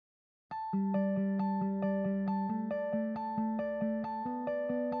I'm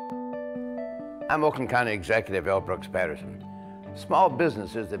Oakland County Executive L. Brooks Patterson. Small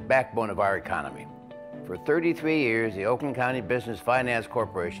business is the backbone of our economy. For 33 years, the Oakland County Business Finance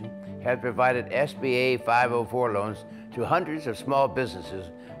Corporation has provided SBA 504 loans to hundreds of small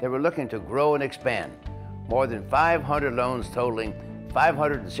businesses that were looking to grow and expand. More than 500 loans totaling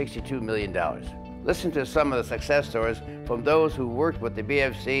 $562 million. Listen to some of the success stories from those who worked with the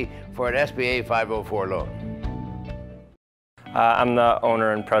BFC for an SBA 504 loan. I'm the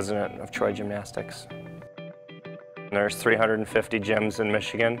owner and president of Troy Gymnastics. There's 350 gyms in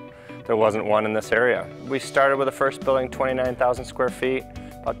Michigan. There wasn't one in this area. We started with the first building, 29,000 square feet.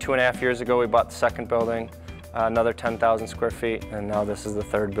 About 2.5 years ago, we bought the second building, another 10,000 square feet, and now this is the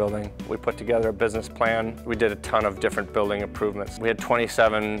third building. We put together a business plan. We did a ton of different building improvements. We had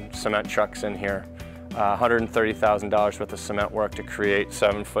 27 cement trucks in here. $130,000 worth of cement work to create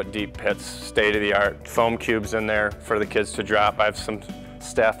 7-foot deep pits, state-of-the-art foam cubes in there for the kids to drop. I have some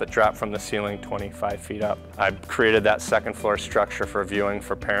staff that drop from the ceiling 25 feet up. I created that second floor structure for viewing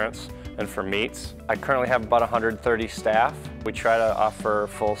for parents and for meets. I currently have about 130 staff. We try to offer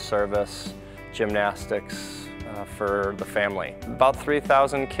full service gymnastics for the family. About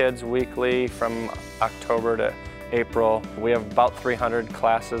 3,000 kids weekly from October to April. We have about 300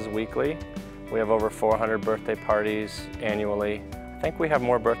 classes weekly. We have over 400 birthday parties annually. I think we have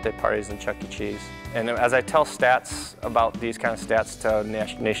more birthday parties than Chuck E. Cheese. And as I tell stats about these kind of stats to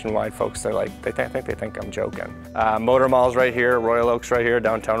nationwide folks, they're like, I think they think I'm joking. Motor Mall's right here, Royal Oak's right here,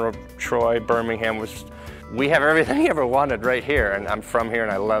 downtown Troy, Birmingham. We have everything you ever wanted right here, and I'm from here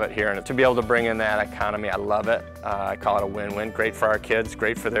and I love it here. And to be able to bring in that economy, I love it. I call it a win-win. Great for our kids,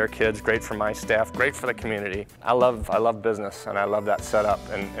 great for their kids, great for my staff, great for the community. I love business and I love that setup,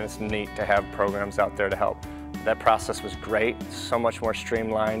 and it's neat to have programs out there to help. That process was great, so much more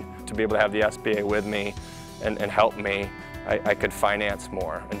streamlined. To be able to have the SBA with me and help me, I could finance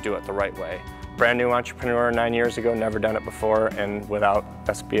more and do it the right way. Brand new entrepreneur 9 years ago, never done it before, and without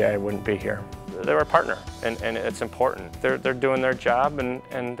SBA I wouldn't be here. They're a partner, and it's important. They're doing their job,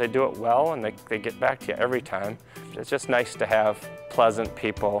 and they do it well, and they get back to you every time. It's just nice to have pleasant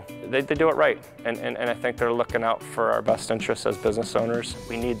people. They do it right, and I think they're looking out for our best interests as business owners.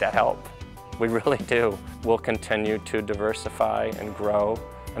 We need that help. We really do. We'll continue to diversify and grow.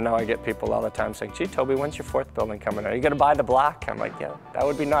 And now I get people all the time saying, gee, Toby, when's your fourth building coming out? Are you going to buy the block? I'm like, yeah, that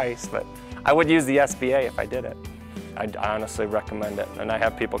would be nice, but I would use the SBA if I did it. I honestly recommend it. And I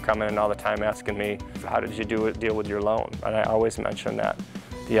have people coming in all the time asking me, how did you deal with your loan? And I always mention that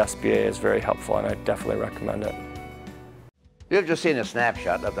the SBA is very helpful, and I definitely recommend it. You've just seen a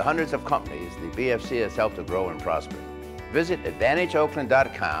snapshot of the hundreds of companies the BFC has helped to grow and prosper. Visit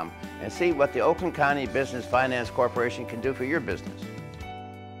AdvantageOakland.com and see what the Oakland County Business Finance Corporation can do for your business.